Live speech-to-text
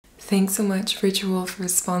Thanks so much, Ritual, for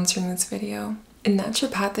sponsoring this video. In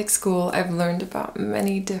naturopathic school, I've learned about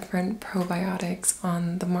many different probiotics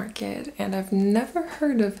on the market, and I've never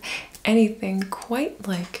heard of anything quite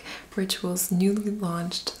like Ritual's newly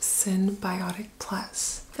launched Synbiotic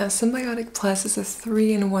Plus. Now, Synbiotic Plus is a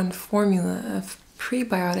 3-in-1 formula of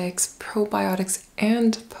prebiotics, probiotics,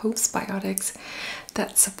 and postbiotics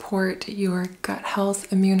that support your gut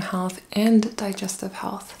health, immune health, and digestive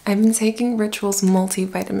health. I've been taking Ritual's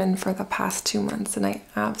multivitamin for the past 2 months and I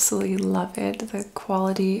absolutely love it. The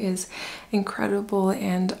quality is incredible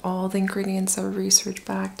and all the ingredients are research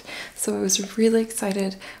backed. So I was really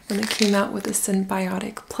excited when they came out with the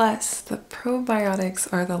Synbiotic Plus. The probiotics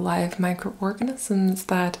are the live microorganisms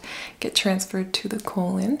that get transferred to the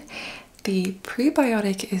colon. The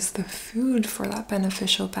prebiotic is the food for that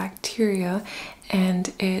beneficial bacteria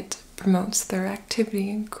and it promotes their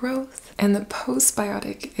activity and growth. And the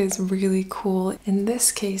postbiotic is really cool. In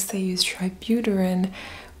this case, they use tributyrin,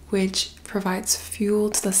 which provides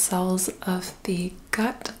fuel to the cells of the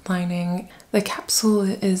gut lining. The capsule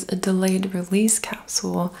is a delayed release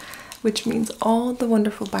capsule, which means all the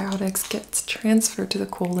wonderful biotics gets transferred to the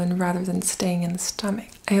colon rather than staying in the stomach.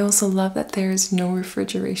 I also love that there is no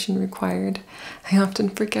refrigeration required. I often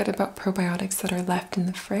forget about probiotics that are left in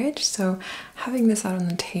the fridge, so having this out on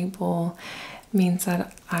the table means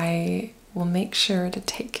that I will make sure to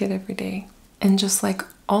take it every day. And just like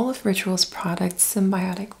all of Ritual's products,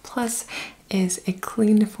 Synbiotic Plus is a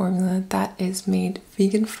clean formula that is made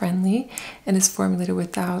vegan friendly and is formulated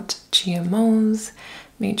without GMOs,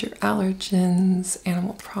 major allergens,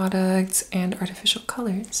 animal products, and artificial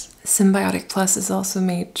colors. Synbiotic Plus is also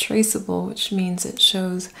made traceable, which means it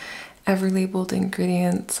shows every labeled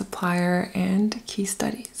ingredient, supplier, and key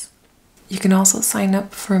studies. You can also sign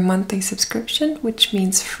up for a monthly subscription, which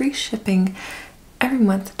means free shipping every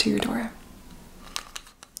month to your door.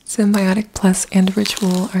 Synbiotic Plus and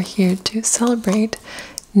Ritual are here to celebrate,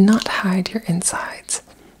 not hide your insides.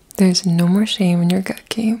 There's no more shame in your gut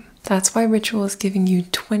game. That's why Ritual is giving you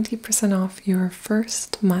 20% off your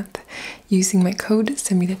first month using my code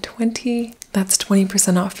Semide20. That's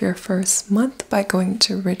 20% off your first month by going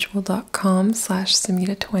to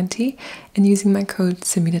ritual.com/Semide20 and using my code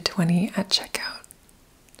Semide20 at checkout.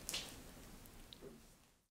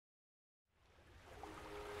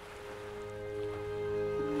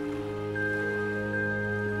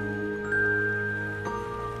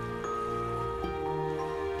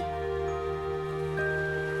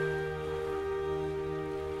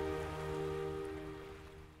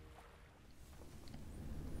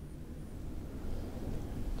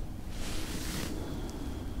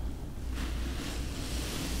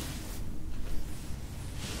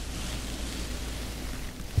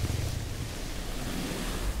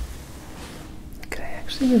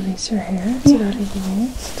 Release your hair. It's already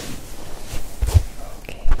released.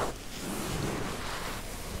 Okay.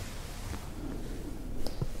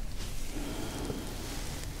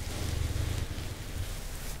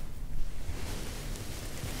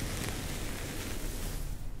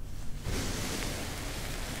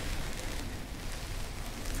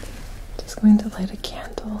 Just going to light a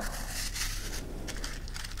candle.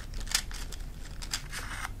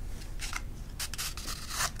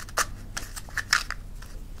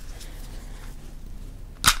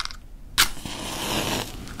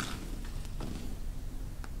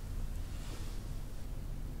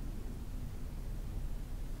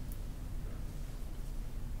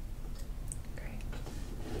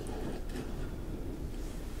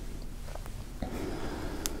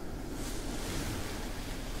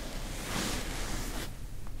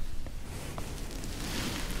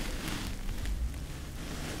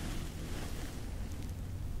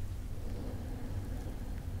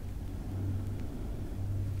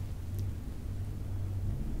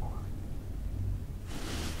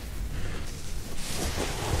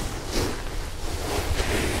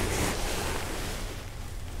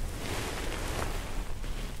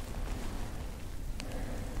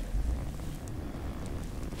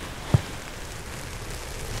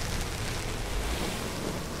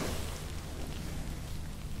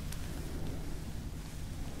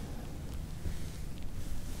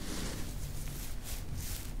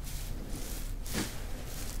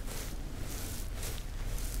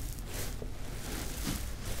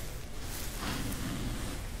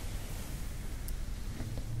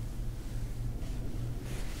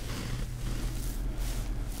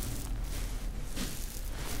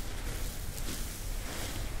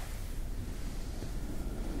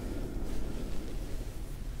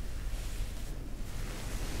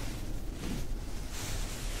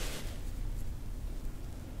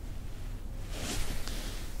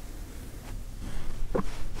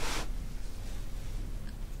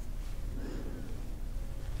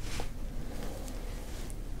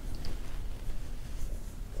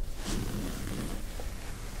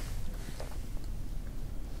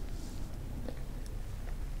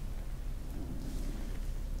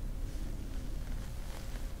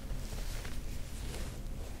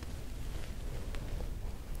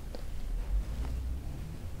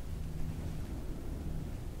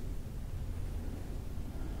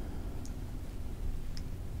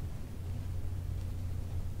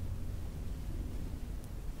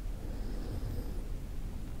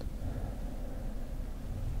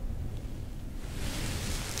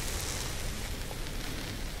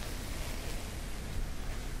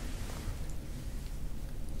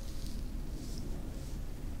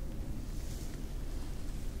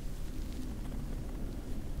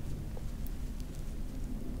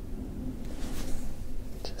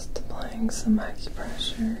 doing some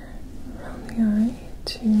acupressure around the eye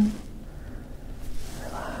to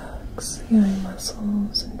relax the eye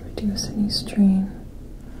muscles and reduce any strain.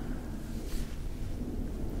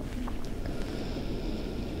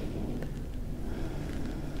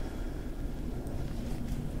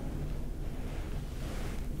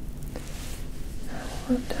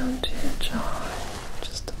 Look down to your jaw,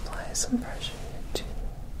 just apply some pressure here too.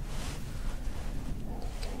 And you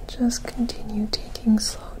can just continue taking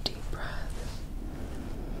slow, deep breaths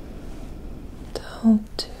to help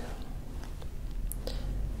to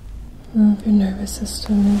move your nervous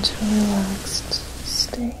system into a relaxed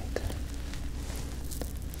state.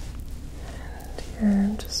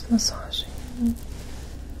 And you're just massaging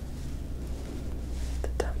the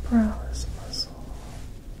temporalis muscle.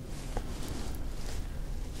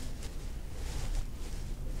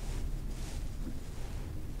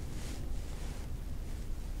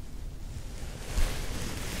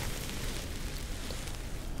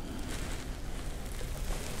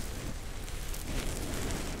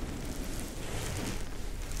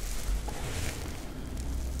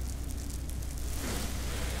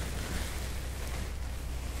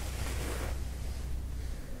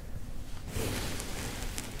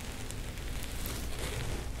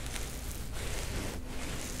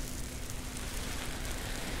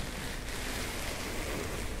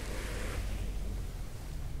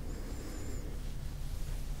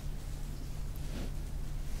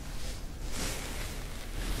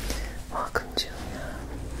 Welcome, Julia.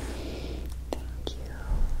 Thank you.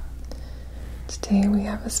 Today we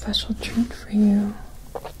have a special treat for you.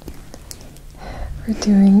 We're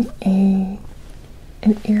doing an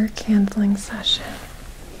ear candling session.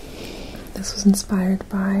 This was inspired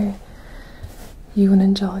by you and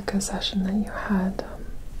Angelica session that you had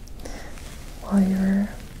while you were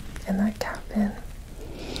in that cabin.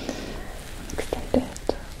 I'm excited.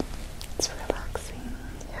 It's relaxing.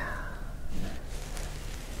 Yeah.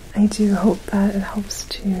 I do hope that it helps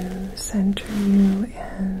to center you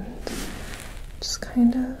and just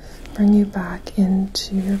kind of bring you back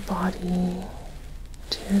into your body,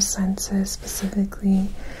 to your senses, specifically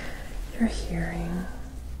your hearing,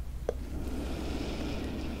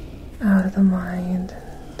 out of the mind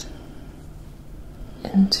and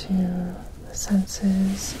into the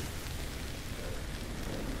senses.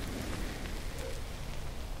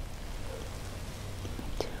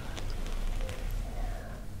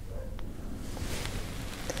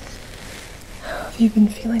 How have you been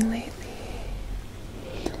feeling lately?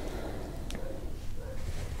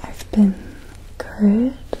 I've been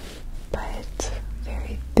good, but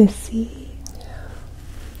very busy.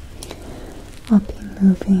 Yeah. I'll be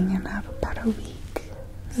moving in about a week.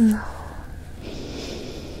 So,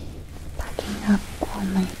 packing up all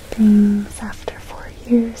my things after 4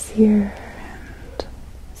 years here and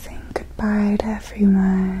saying goodbye to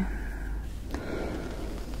everyone.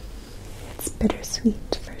 It's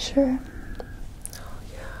bittersweet for sure. Oh,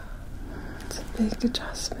 yeah. It's a big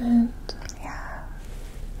adjustment. Yeah.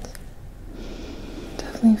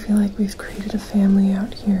 Definitely feel like we've created a family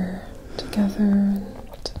out here together, and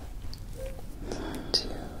to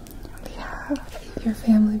leave your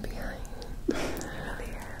family behind. It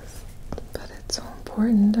really is. But it's so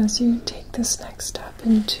important as you take this next step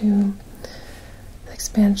into the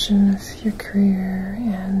expansion of your career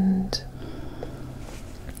and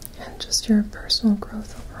just your personal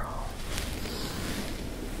growth overall.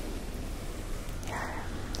 Yeah,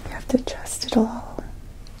 you have to trust it all.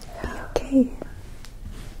 Yeah. Okay.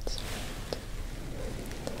 That's right.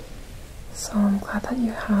 So I'm glad that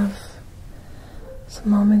you have some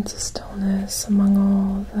moments of stillness among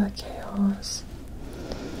all the chaos.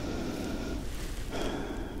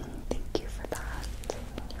 Thank you for that.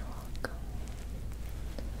 You're welcome.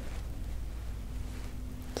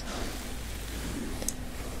 So,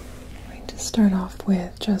 I'm going to start off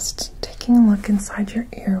with just taking a look inside your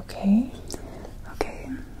ear, okay? Okay.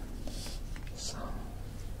 So,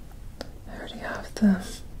 I already have the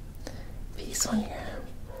piece on here.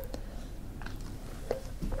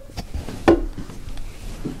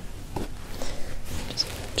 Just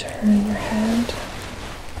turn your head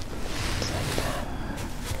just like that.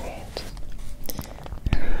 Great.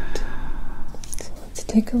 Alright. So let's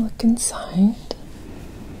take a look inside.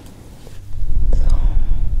 So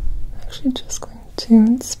I'm actually just going to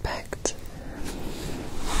inspect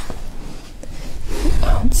the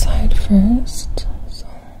outside first. So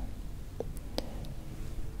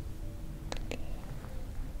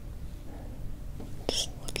just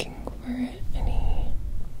looking for any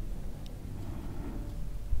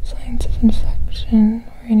signs of infection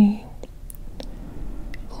or any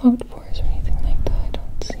clogged pores or anything like that. I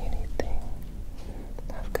don't see anything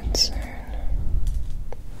of concern.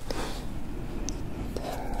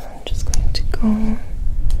 go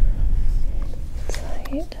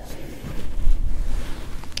inside.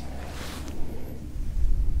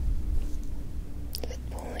 Just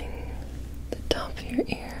pulling the top of your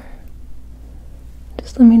ear.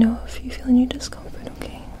 Just let me know if you feel any discomfort,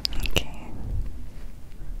 okay? Okay.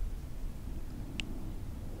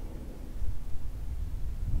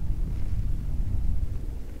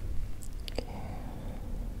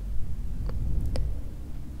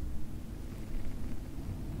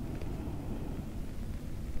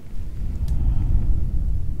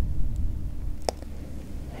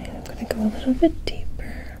 And I'm going to go a little bit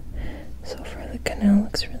deeper. So far the canal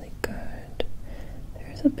looks really good.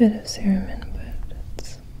 There's a bit of cerumen, but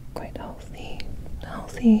it's quite healthy. A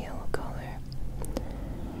healthy yellow color.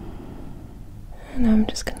 And I'm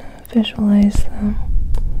just going to visualize the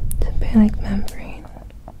tympanic membrane.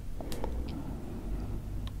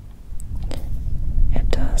 It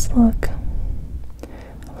does look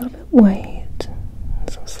a little bit white,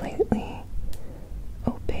 so slightly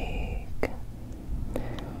opaque,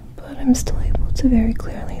 but I'm still able to very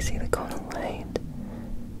clearly see the cone of light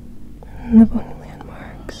and the bony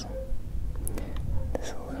landmarks.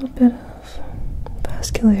 There's a little bit of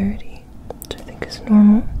vascularity, which I think is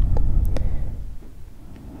normal.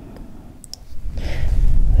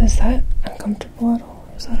 Is that uncomfortable at all?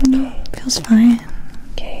 Or is that okay? No, feels fine.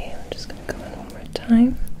 Okay, I'm just gonna go in one more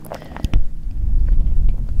time.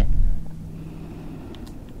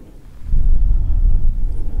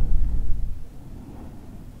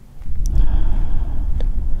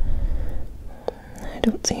 I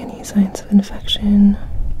don't see any signs of infection.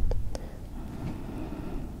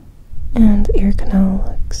 And the ear canal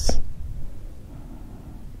looks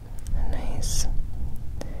nice.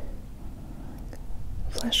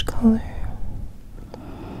 Flesh color.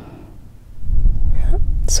 Yeah,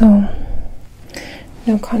 so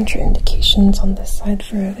no contraindications on this side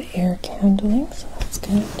for the ear candling, so that's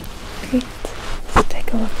good. Great. Let's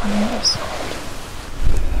take a look on the other side.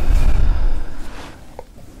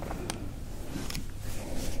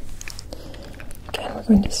 Again, we're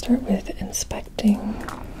going to start with inspecting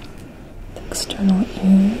the external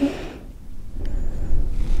ear.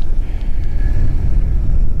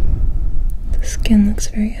 The skin looks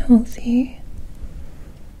very healthy.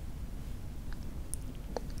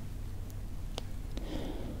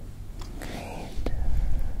 Great.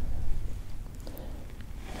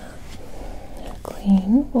 Now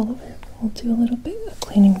clean. We'll do a little bit of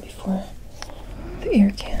cleaning before the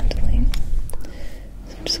ear candling.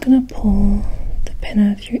 So I'm just going to pull the pin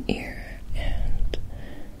out of your ear and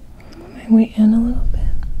work my way in a little bit.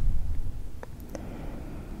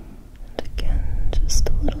 And again, just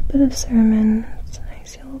a little bit of cerumen. It's a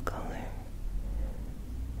nice yellow color.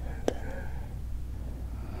 And then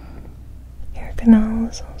ear canal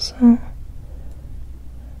is also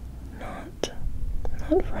not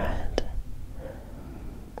red.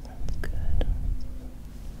 That's good.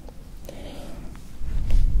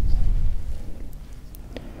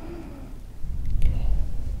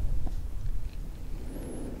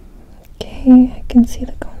 Okay, I can see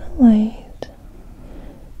the cone of light.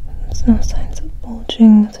 There's no signs of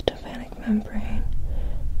bulging of the tympanic membrane,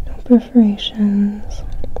 no perforations,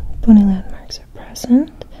 bony landmarks are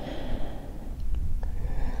present.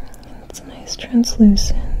 And it's a nice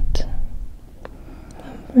translucent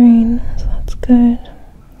membrane, so that's good.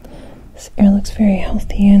 This ear looks very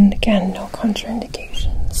healthy, and again, no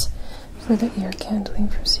contraindications for the ear candling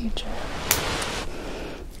procedure.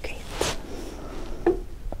 Great.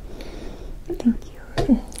 Thank you.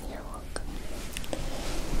 You're welcome.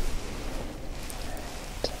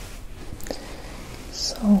 Alright.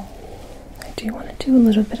 So, I do want to do a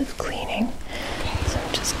little bit of cleaning. So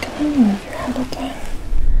I'm just going to move your head again.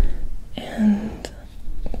 And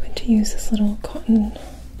I'm going to use this little cotton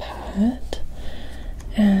pad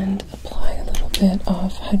and apply a little bit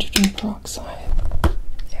of hydrogen peroxide.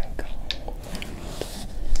 There we go.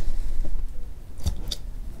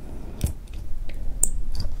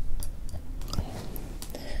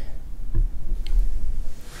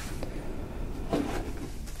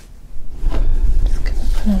 Just going to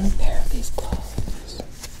put on a pair of these gloves.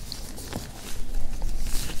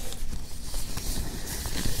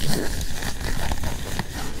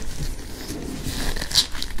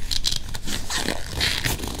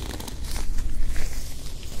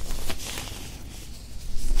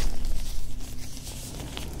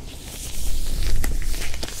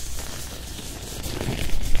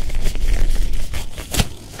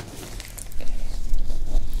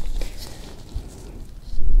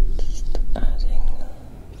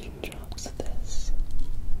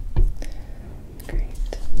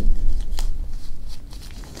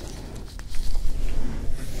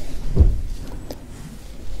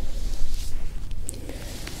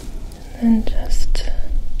 And just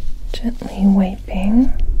gently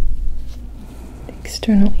wiping the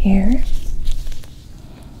external ear.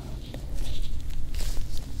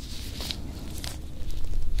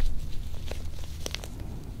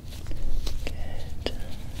 Good.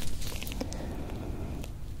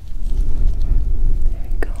 There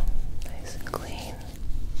we go. Nice and clean.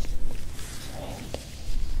 Right.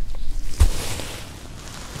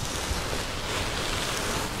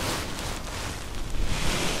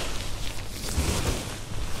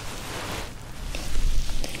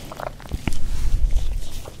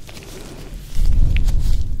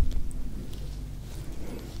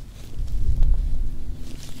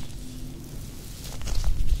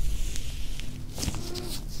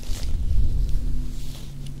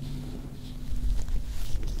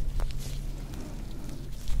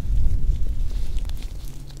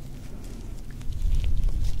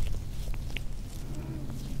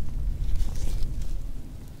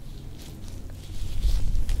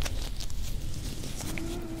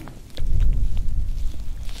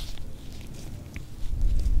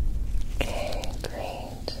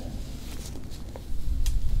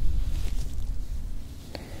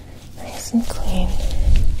 And clean.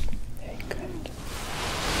 Very good.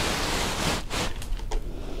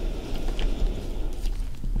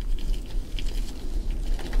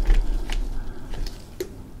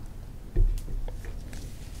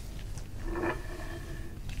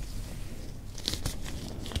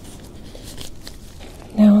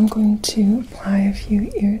 Now I'm going to apply a few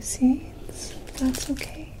ear seeds, if that's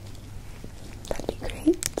okay. That'd be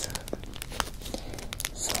great.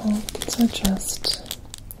 So these are just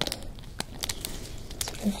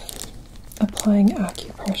applying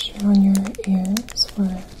acupressure on your ears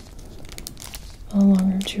for a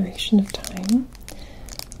longer duration of time.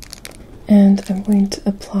 And I'm going to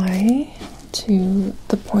apply to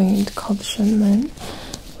the point called Shenmen,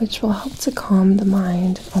 which will help to calm the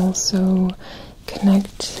mind and also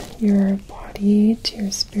connect your body to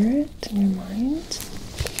your spirit and your mind.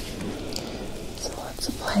 So let's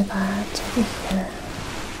apply that over here.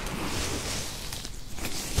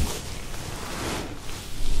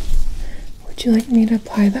 Would you like me to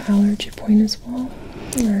apply the allergy point as well?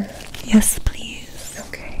 Or? Yes, please.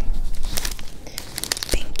 Okay.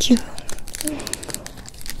 Thank you.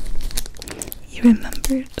 You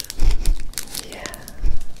remembered? Yeah.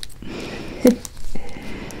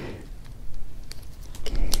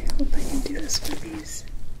 Okay, I hope I can do this for these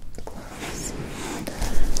gloves.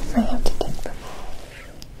 I have to take them off.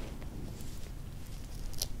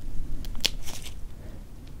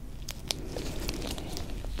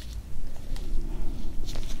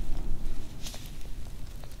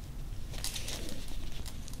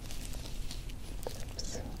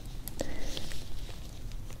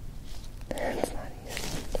 It's not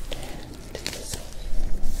easy. Take this off.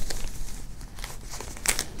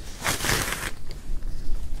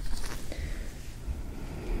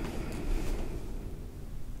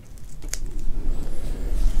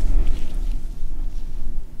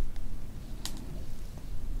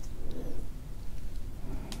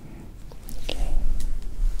 Okay.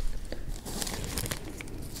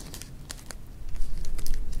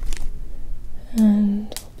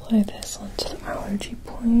 And apply this onto the allergy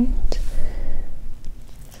point.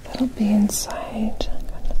 That'll be inside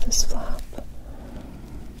kind of this flap of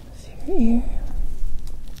your ear.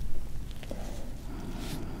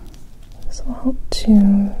 This will help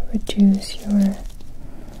to reduce your.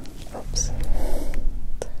 Oops. Sorry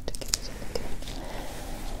to get it in again.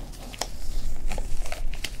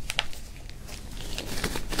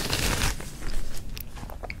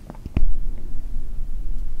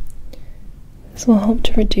 This will help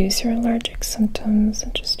to reduce your allergic symptoms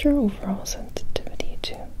and just your overall sensitivity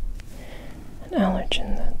to an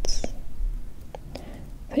allergen that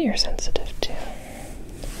you're sensitive to.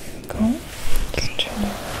 Go. Just turn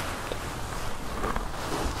around.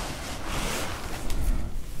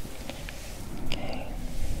 Okay.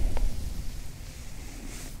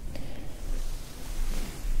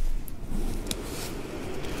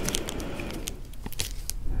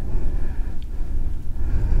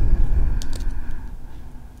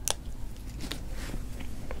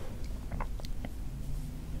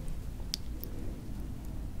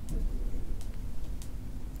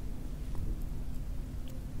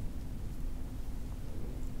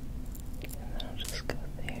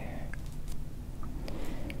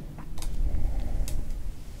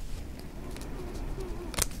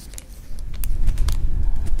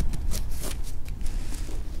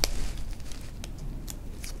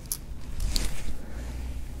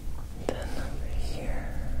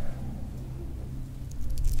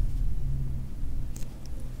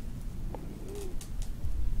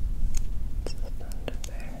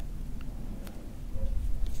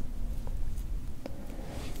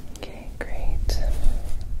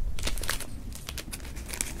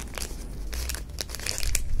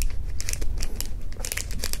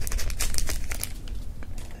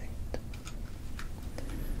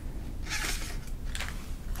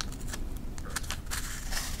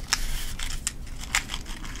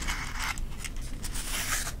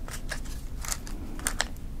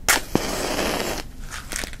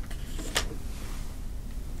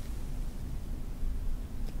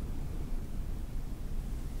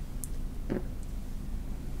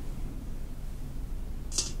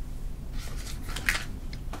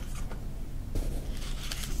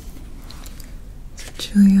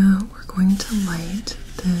 Julia, we're going to light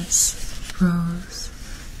this rose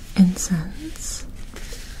incense.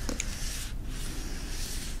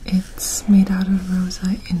 It's made out of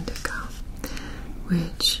rosa indica,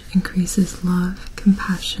 which increases love,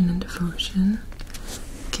 compassion, and devotion,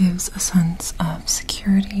 gives a sense of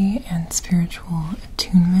security and spiritual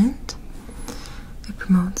attunement. It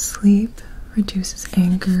promotes sleep, reduces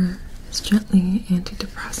anger, is gently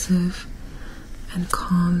antidepressive, and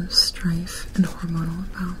calms strife and hormonal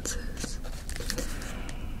imbalances.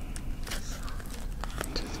 So,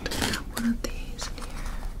 just grab one of these in here.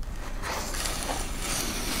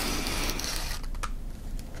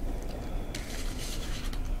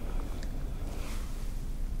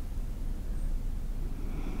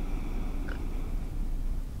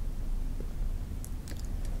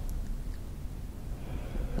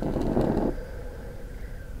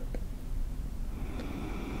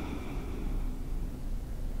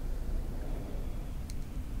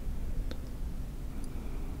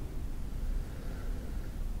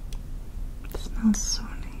 Smells so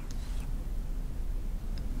nice.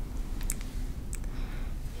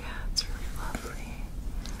 Yeah, it's really lovely.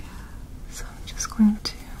 So I'm just going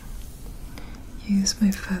to use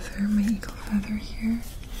my feather, my eagle feather here,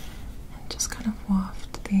 and just kind of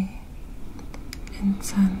waft the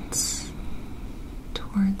incense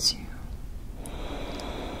towards you. You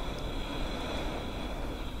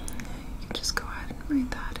can just go ahead and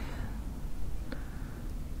write that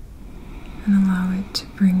in and allow it to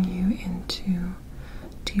bring you into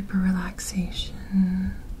deeper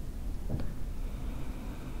relaxation, a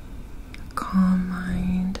calm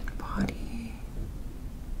mind and body,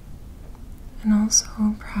 and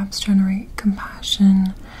also perhaps generate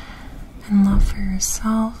compassion and love for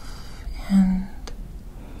yourself and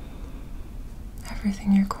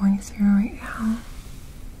everything you're going through right now.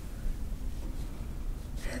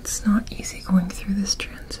 It's not easy going through this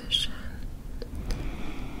transition.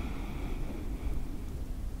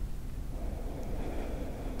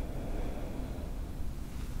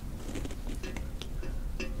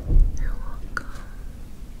 You're welcome.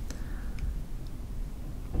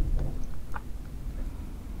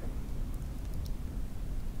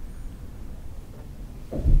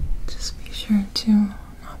 Just be sure to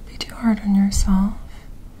not be too hard on yourself.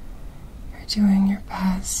 You're doing your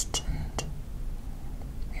best, and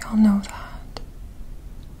we all know that.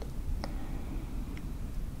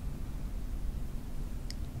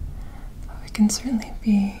 But we can certainly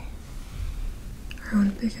be our own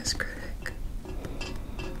biggest critic.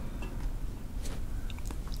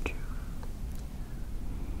 True.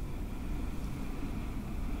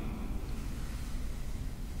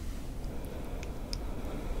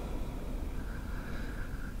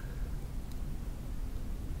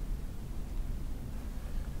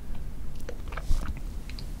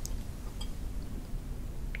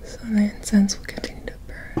 So the incense will continue to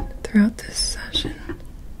burn throughout this session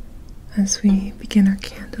as we begin our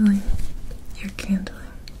candling, your candling.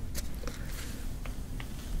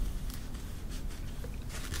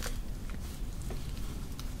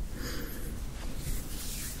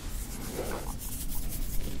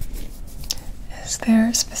 Is there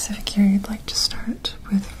a specific area you'd like to start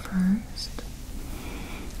with first?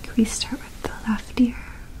 Can we start with the left ear?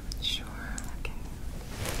 Sure. Okay.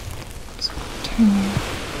 So we'll turn you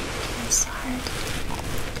to the side.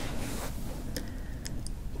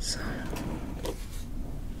 So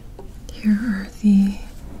here are the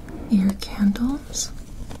ear candles,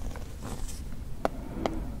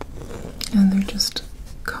 and they're just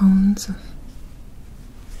cones of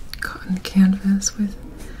cotton canvas with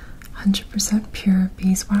 100% pure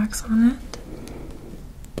beeswax on it.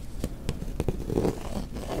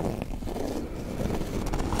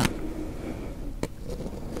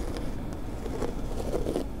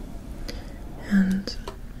 And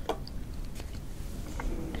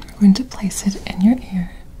we're going to place it in your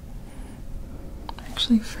ear.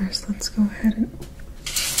 Actually, first, let's go ahead and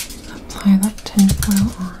apply that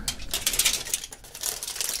tinfoil on.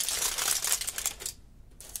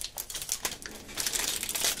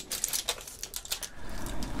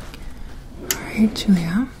 Alright,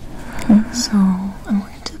 Julia. So, I'm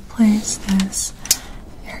going to place this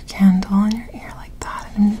ear candle in your ear like that,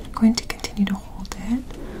 and I'm going to continue to hold it.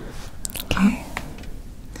 Okay.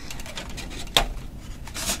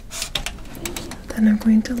 Then I'm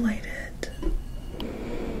going to light it.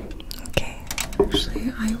 Okay.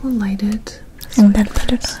 Actually, I will light it. And then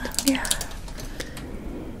put it on. Yeah.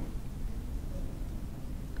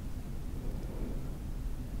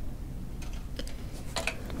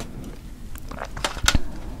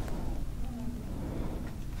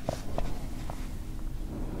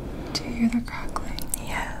 Do you hear the crackling?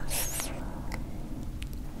 Yes.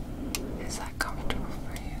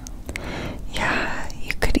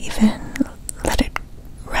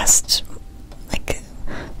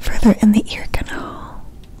 further in the ear canal.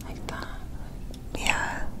 Like that?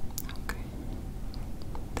 Yeah. Okay.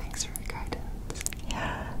 Thanks for your guidance.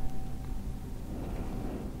 Yeah.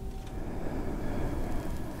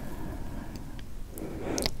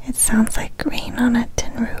 It sounds like rain on a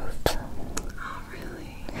tin roof. Oh,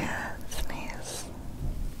 really? Yeah, it's nice.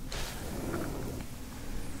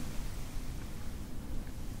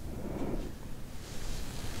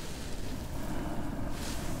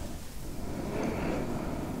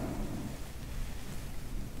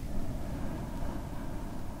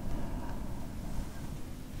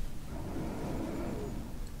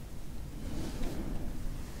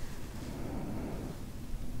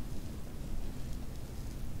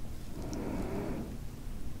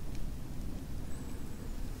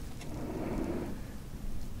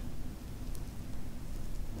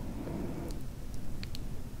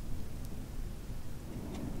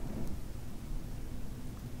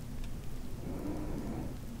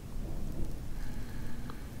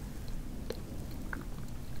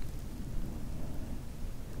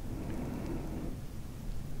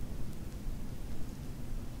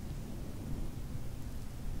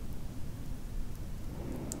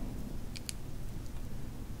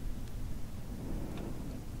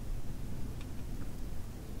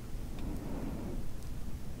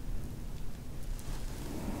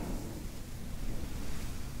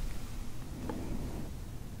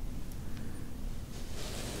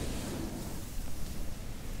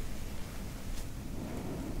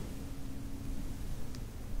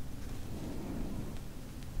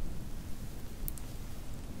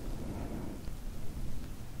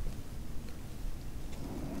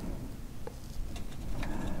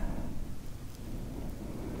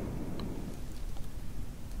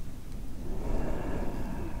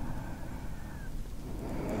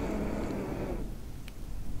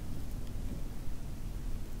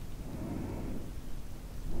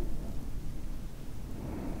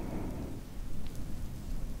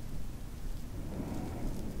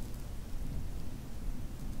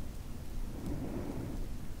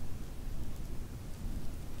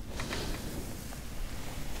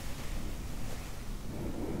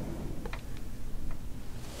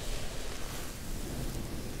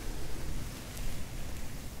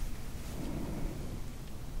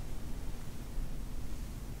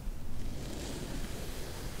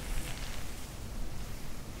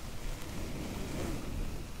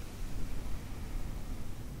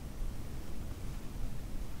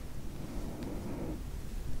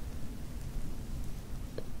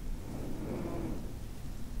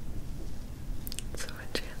 So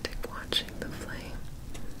enchanting watching the flame,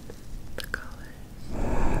 the colors.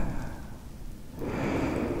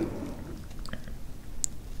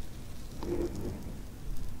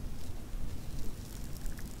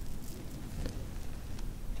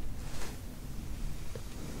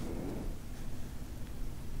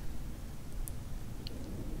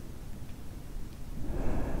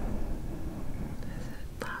 Is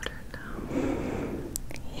it louder now?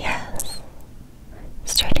 Yes.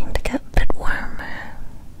 Starting to get a bit warmer.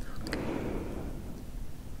 Okay.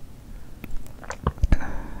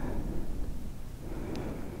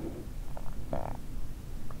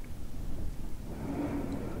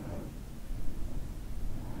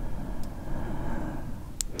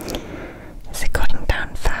 Is it going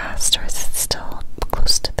down fast or is it still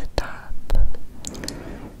close to the top?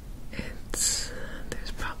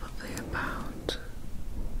 There's probably about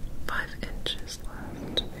 5 inches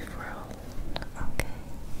left before I'll. Okay.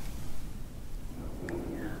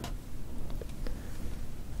 Yeah.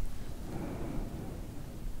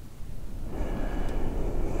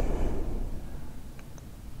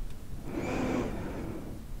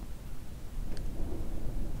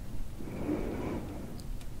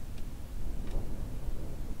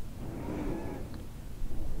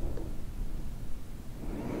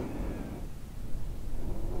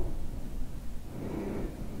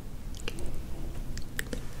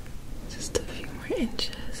 Just a few more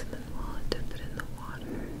inches and then we'll dip it in the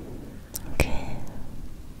water. Okay.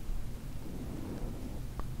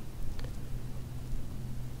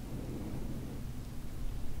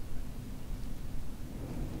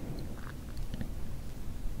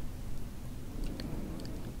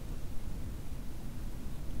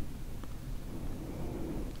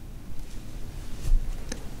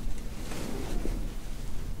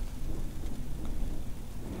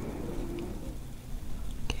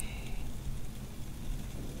 Okay.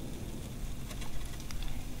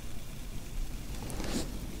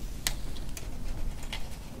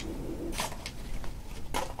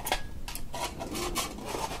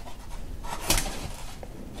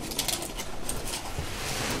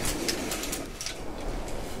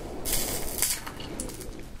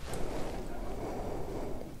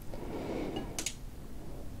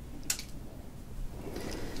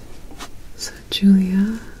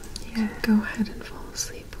 Julia, go ahead and